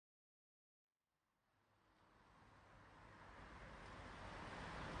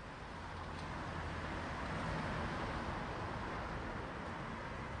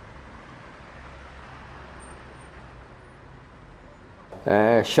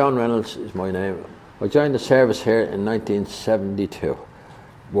Seán Reynolds is my name. I joined the service here in 1972.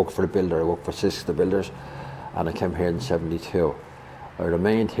 Worked for the builder, I worked for Six the Builders, and I came here in 72. I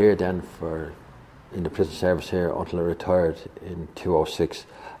remained here then in the prison service here until I retired in 2006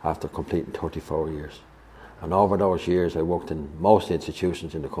 after completing 34 years. And over those years I worked in most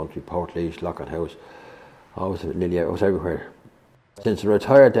institutions in the country, Portlaoise, Lockett House. I was everywhere. Since I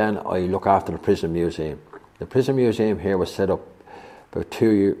retired then, I look after the prison museum. The prison museum here was set up about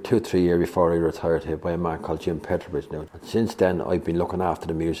 3 years before I retired here by a man called Jim Petrovich now. And since then I've been looking after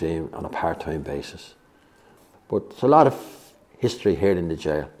the museum on a part-time basis. But there's a lot of history here in the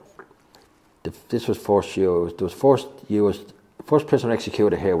jail. This was first used, first prisoner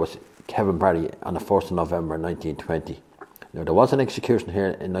executed here was Kevin Barry on the 1st of November 1920. Now there was an execution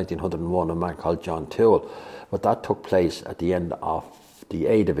here in 1901, a man called John Toole, but that took place at the end of the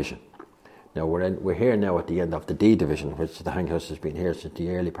A Division. Now we're here now at the end of the D Division, which the hanghouse has been here since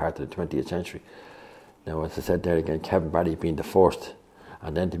the early part of the 20th century. Now, as I said there again, Kevin Barry being the first,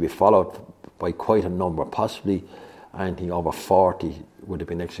 and then to be followed by quite a number, possibly anything over 40 would have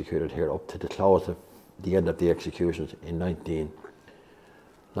been executed here up to the close of the end of the executions in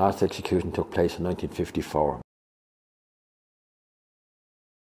last execution took place in 1954.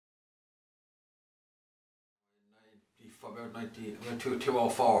 About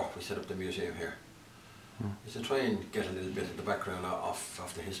 204 we set up the museum here. Is to try and get a little bit of the background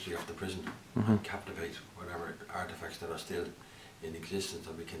of the history of the prison and captivate whatever artefacts that are still in existence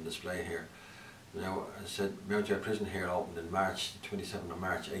that we can display here. Now, as I said, Mountjoy Prison here opened in March, 27th of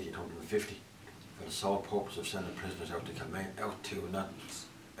March 1850 for the sole purpose of sending prisoners out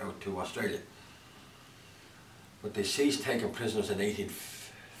to Australia. But they ceased taking prisoners in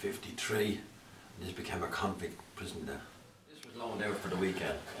 1853 and this became a convict prison then. This was loaned out for the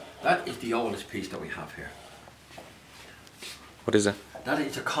weekend. That is the oldest piece that we have here. What is it? That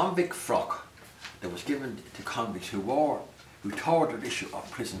is a convict frock that was given to convicts who tore their issue of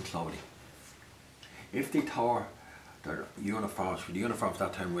prison clothing. If they tore their uniforms, the uniforms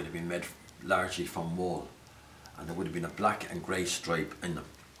that time would have been made largely from wool, and there would have been a black and grey stripe in them.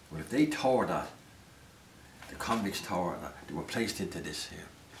 But if they tore that, the convicts tore that, they were placed into this here.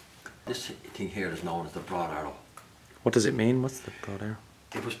 This thing here is known as the broad arrow. What does it mean? What's the broad arrow?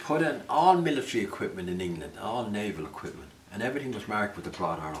 It was put in all military equipment in England, all naval equipment, and everything was marked with the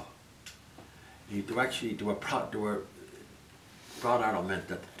broad arrow. Broad arrow meant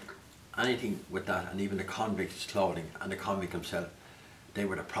that anything with that, and even the convict's clothing and the convict himself, they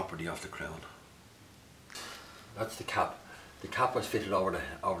were the property of the Crown. That's the cap. The cap was fitted over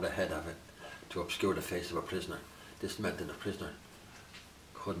the head of it to obscure the face of a prisoner. This meant that the prisoner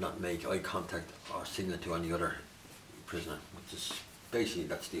could not make eye contact or signal to any other prisoner, which is basically,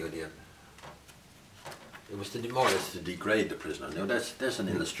 that's the idea. It was more or less to degrade the prisoner. Now there's an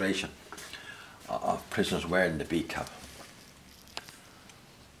illustration of prisoners wearing the beak cap.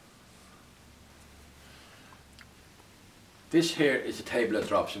 This here is a table of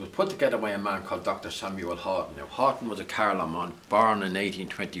drops. It was put together by a man called Dr. Samuel Houghton. Now Houghton was a Carloman, born in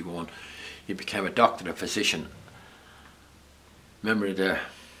 1821. He became a doctor, a physician, member of the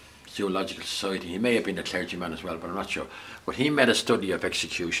Zoological Society. He may have been a clergyman as well, but I'm not sure. But he made a study of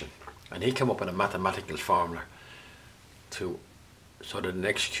execution, and he came up with a mathematical formula so that an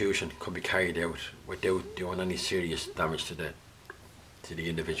execution could be carried out without doing any serious damage to the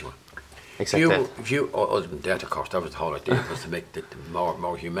individual. Except other than death, of course, that was the whole idea, was to make it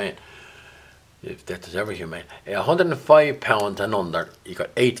more humane. If death is ever humane. 105 pounds and under, you got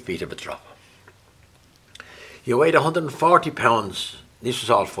 8 feet of a drop. You weighed 140 pounds, this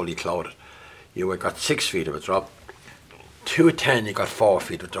was all fully clothed, you got 6 feet of a drop. 210, you got 4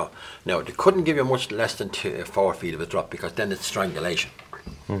 feet of a drop. Now, they couldn't give you much less than 4 feet of a drop because then it's strangulation.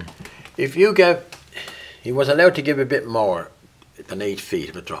 If he was allowed to give a bit more than 8 feet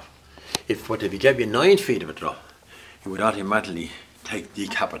of a drop. But if he gave you 9 feet of a drop, he would automatically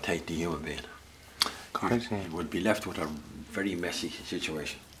decapitate the human being. You would be left with a very messy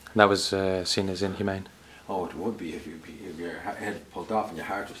situation. And that was seen as inhumane? Oh, it would be if your head pulled off and your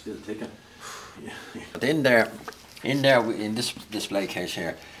heart was still ticking. But in this display case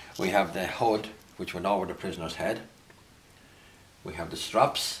here, we have the hood, which went over the prisoner's head. We have the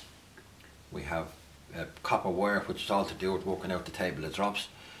straps. We have copper wire, which is all to do with working out the table of drops.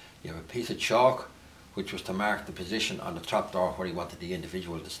 You have a piece of chalk, which was to mark the position on the trapdoor where he wanted the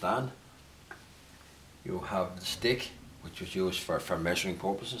individual to stand. You have the stick, which was used for measuring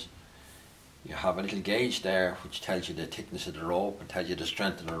purposes. You have a little gauge there, which tells you the thickness of the rope and tells you the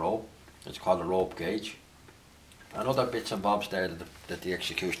strength of the rope. It's called a rope gauge. And other bits and bobs there that the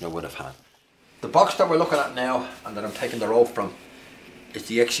executioner would have had. The box that we're looking at now, and that I'm taking the rope from, is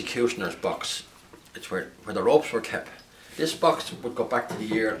the executioner's box. It's where the ropes were kept. This box would go back to the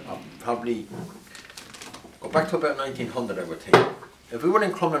year of probably, go back to about 1900, I would think. If we were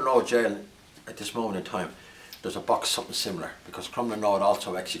in Crumlin Road jail at this moment in time, there's a box something similar, because Crumlin Road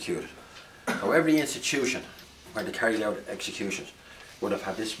also executed. So every institution where they carried out executions would have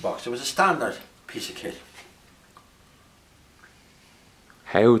had this box. It was a standard piece of kit.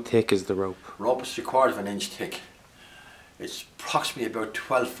 How thick is the rope? Rope is 3/4 of an inch thick. It's approximately about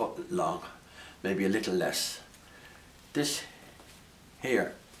 12 foot long, maybe a little less. This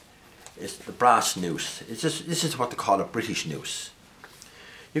here is the brass noose. This is what they call a British noose.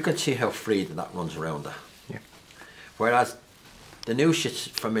 You can see how free that runs around that. Yeah. Whereas the noose is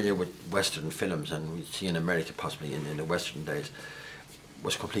familiar with Western films, and we see in America possibly in the Western days,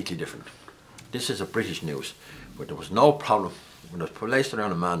 was completely different. This is a British noose, but there was no problem when it was placed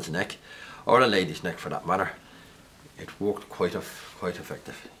around a man's neck, or a lady's neck for that matter. It worked quite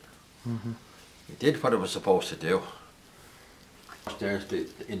effectively. Mm-hmm. It did what it was supposed to do. There's the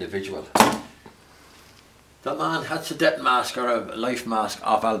individual. That man had a death mask or a life mask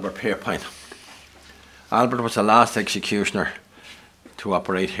of Albert Pierpont. Albert was the last executioner to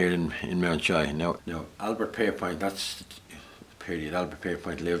operate here in Mountjoy. Now Albert Pierpont, that's the period Albert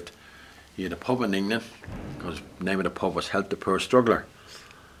Pierpont lived. He had a pub in England, because the name of the pub was Help the Poor Struggler,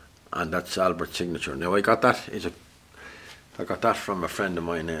 and that's Albert's signature. Now I got that from a friend of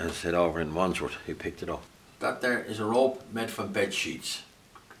mine who said over in Wandsworth. He picked it up. That there is a rope made from bed sheets,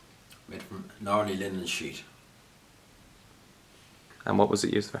 made from gnarly linen sheet. And what was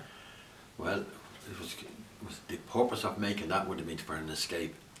it used for? Well, it was the purpose of making that would have been for an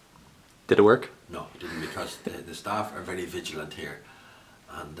escape. Did it work? No, it didn't, because the staff are very vigilant here,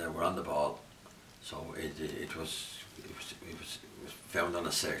 and we're on the ball. So it was found on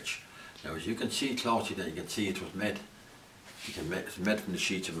a search. Now, as you can see closely, then you can see it was made. It's made from the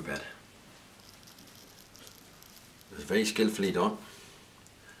sheets of a bed. It was very skillfully done,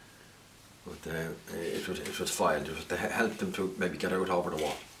 but it was filed. It was to help them to maybe get out over the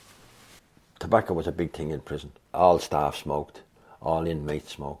wall. Tobacco was a big thing in prison. All staff smoked, all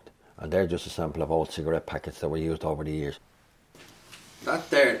inmates smoked, and they're just a sample of old cigarette packets that were used over the years. That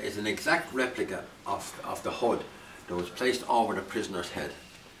there is an exact replica of the hood that was placed over the prisoner's head.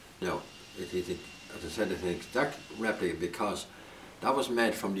 Now, as I said, it's an exact replica because that was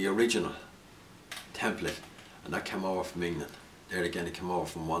made from the original template, and that came over from England. There again, it came over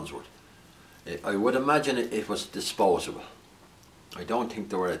from Wandsworth. I would imagine it was disposable. I don't think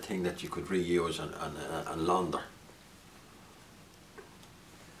they were a thing that you could reuse and launder.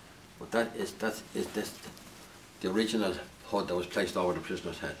 But that is the original hood that was placed over the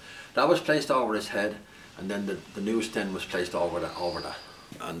prisoner's head. That was placed over his head, and then the noose then was placed over that.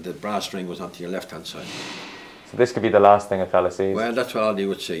 And the brass string was onto your left hand side. So this could be the last thing a fella sees? Well, that's all you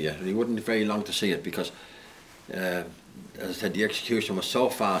would see, yeah. He wouldn't be very long to see it, because as I said, the execution was so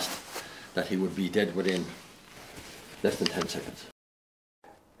fast that he would be dead within less than 10 seconds.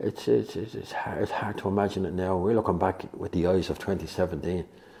 It's hard to imagine it now. We're looking back with the eyes of 2017,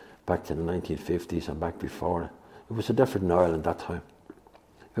 back to the 1950s and back before it. It was a different Ireland that time.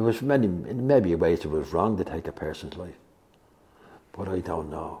 It was in many ways it was wrong to take a person's life, but I don't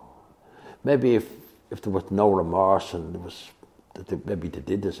know. Maybe if there was no remorse and maybe they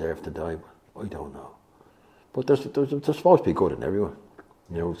did deserve to die, but I don't know. But there's supposed to be good in everyone.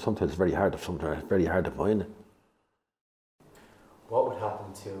 You know, sometimes it's very hard to find it. What would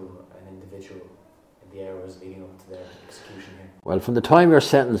happen to an individual in the hours leading up to their execution here? Well, from the time you're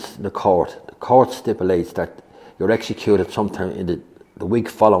sentenced in the court stipulates that you're executed sometime in the week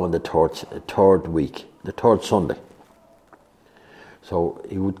following the third Sunday. So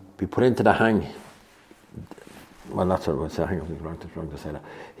he would be put into the well, that's what I was saying, I was wrong to say that.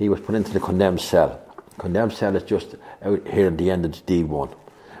 He was put into the condemned cell. Condemned cell is just out here at the end of the D1,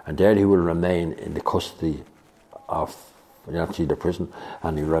 and there he will remain in the custody of actually the prison,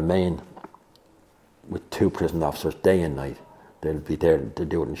 and he'll remain with 2 prison officers day and night. They'll be there to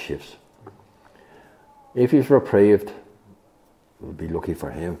do it in shifts. If he's reprieved, it would be lucky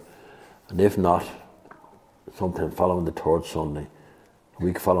for him, and if not, sometime following the 3rd Sunday, a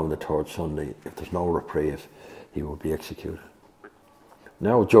week following the 3rd Sunday, if there's no reprieve, he will be executed.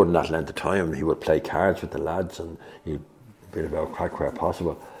 Now, during that length of time, he would play cards with the lads, and he'd be about crack where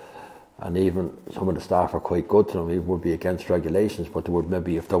possible. And even some of the staff are quite good to him. He would be against regulations, but they would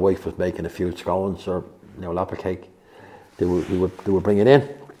maybe, if their wife was making a few scones or lap of cake, they would bring it in.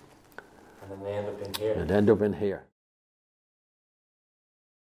 And then they end up in here. And end up in here.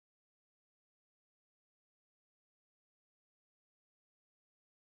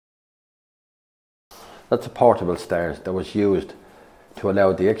 That's a portable stairs that was used to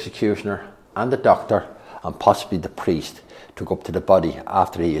allow the executioner and the doctor and possibly the priest to go up to the body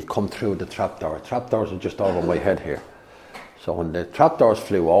after he had come through the trapdoor. Trapdoors are just over my head here. So when the trapdoors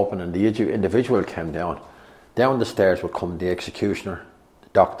flew open and the individual came down the stairs would come the executioner, the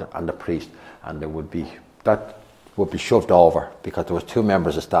doctor and the priest, and that would be shoved over, because there was 2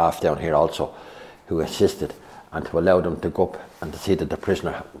 members of staff down here also who assisted, and to allow them to go up and to see that the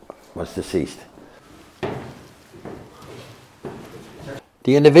prisoner was deceased.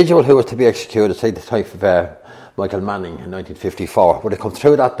 The individual who was to be executed, say the type of Michael Manning in 1954, would have come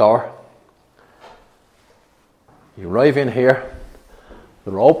through that door. You arrive in here,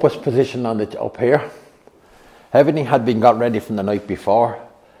 the rope was positioned up here. Everything had been got ready from the night before,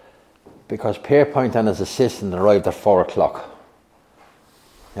 because Pierpoint and his assistant arrived at 4 o'clock.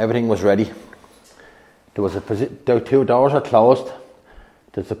 Everything was ready. There was the 2 doors are closed.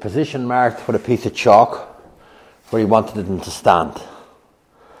 There's a position marked with a piece of chalk where he wanted them to stand.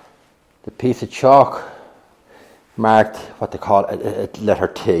 The piece of chalk marked what they call a letter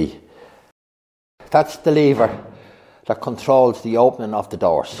T. That's the lever that controls the opening of the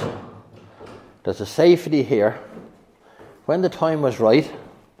doors. There's a safety here. When the time was right,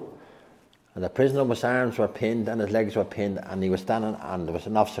 and the prisoner's arms were pinned and his legs were pinned and he was standing and there was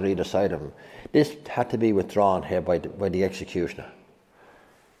an officer either side of him, this had to be withdrawn here by the executioner.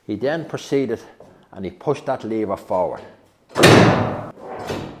 He then proceeded and he pushed that lever forward.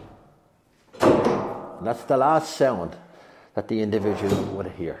 And that's the last sound that the individual would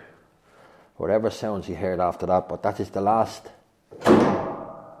hear. Whatever sounds he heard after that, but that is the last.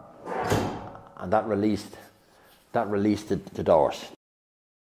 And that released the doors.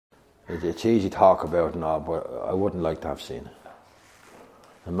 It's easy to talk about now, but I wouldn't like to have seen it.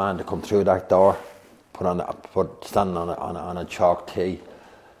 A man to come through that door, standing on a chalk T,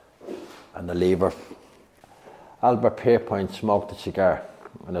 and the lever. Albert Pierpoint smoked a cigar,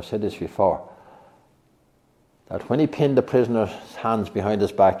 and I've said this before, that when he pinned the prisoner's hands behind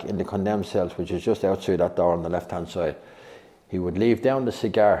his back in the condemned cells, which is just outside that door on the left-hand side, he would leave down the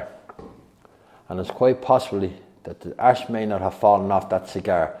cigar, and it's quite possibly that the ash may not have fallen off that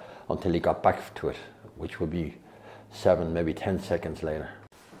cigar until he got back to it, which would be 7, maybe 10 seconds later.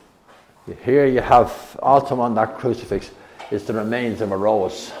 Here you have, also on that crucifix, is the remains of a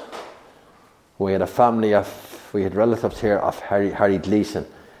rose. We had relatives here of Harry Gleeson,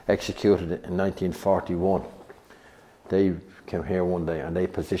 executed in 1941. They came here one day and they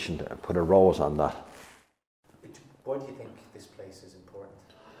put a rose on that. Why do you think this place is important?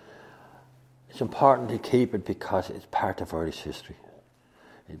 It's important to keep it because it's part of Irish history.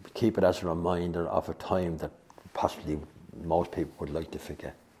 Keep it as a reminder of a time that possibly most people would like to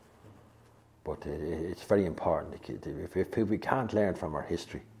forget. But it's very important to keep it. If we can't learn from our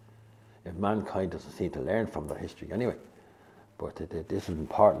history, if mankind doesn't seem to learn from their history anyway, but this is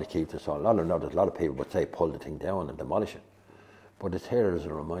important to keep this on. A lot of people would say pull the thing down and demolish it, but it's here as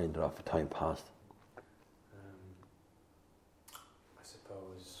a reminder of a time past. I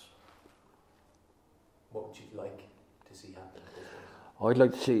suppose, what would you like to see happen? I'd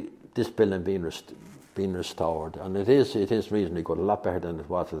like to see this building being restored, and it is reasonably good, a lot better than it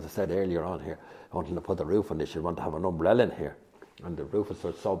was, as I said earlier on here. Wanting to put the roof on this, you want to have an umbrella in here, and the roof is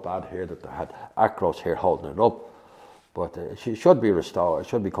so bad here that they had acros here holding it up. But it should be restored. It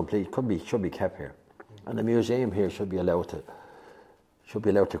should be complete. Should be kept here, and the museum here should be allowed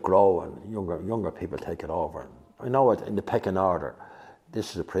to grow, and younger people take it over. I know it in the pecking order.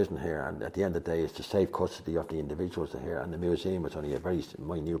 This is a prison here, and at the end of the day, it's to save custody of the individuals here, and the museum is only a very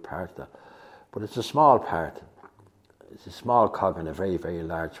minute part of that. But it's a small part. It's a small cog in a very, very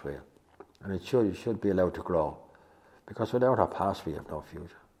large wheel, and it should be allowed to grow, because without our past, we have no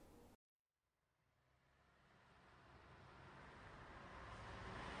future.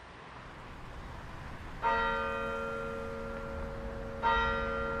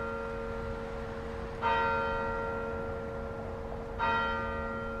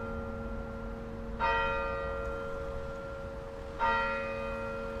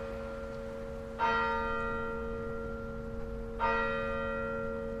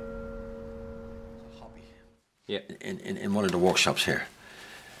 Yeah. In one of the workshops here.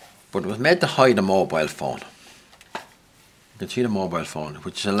 But it was made to hide a mobile phone. You can see the mobile phone,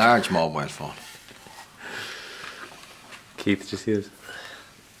 which is a large mobile phone. Keith, did you see this?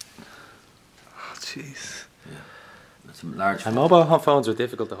 Oh, jeez. Yeah. It's a large phone. And mobile phones were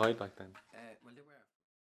difficult to hide back then.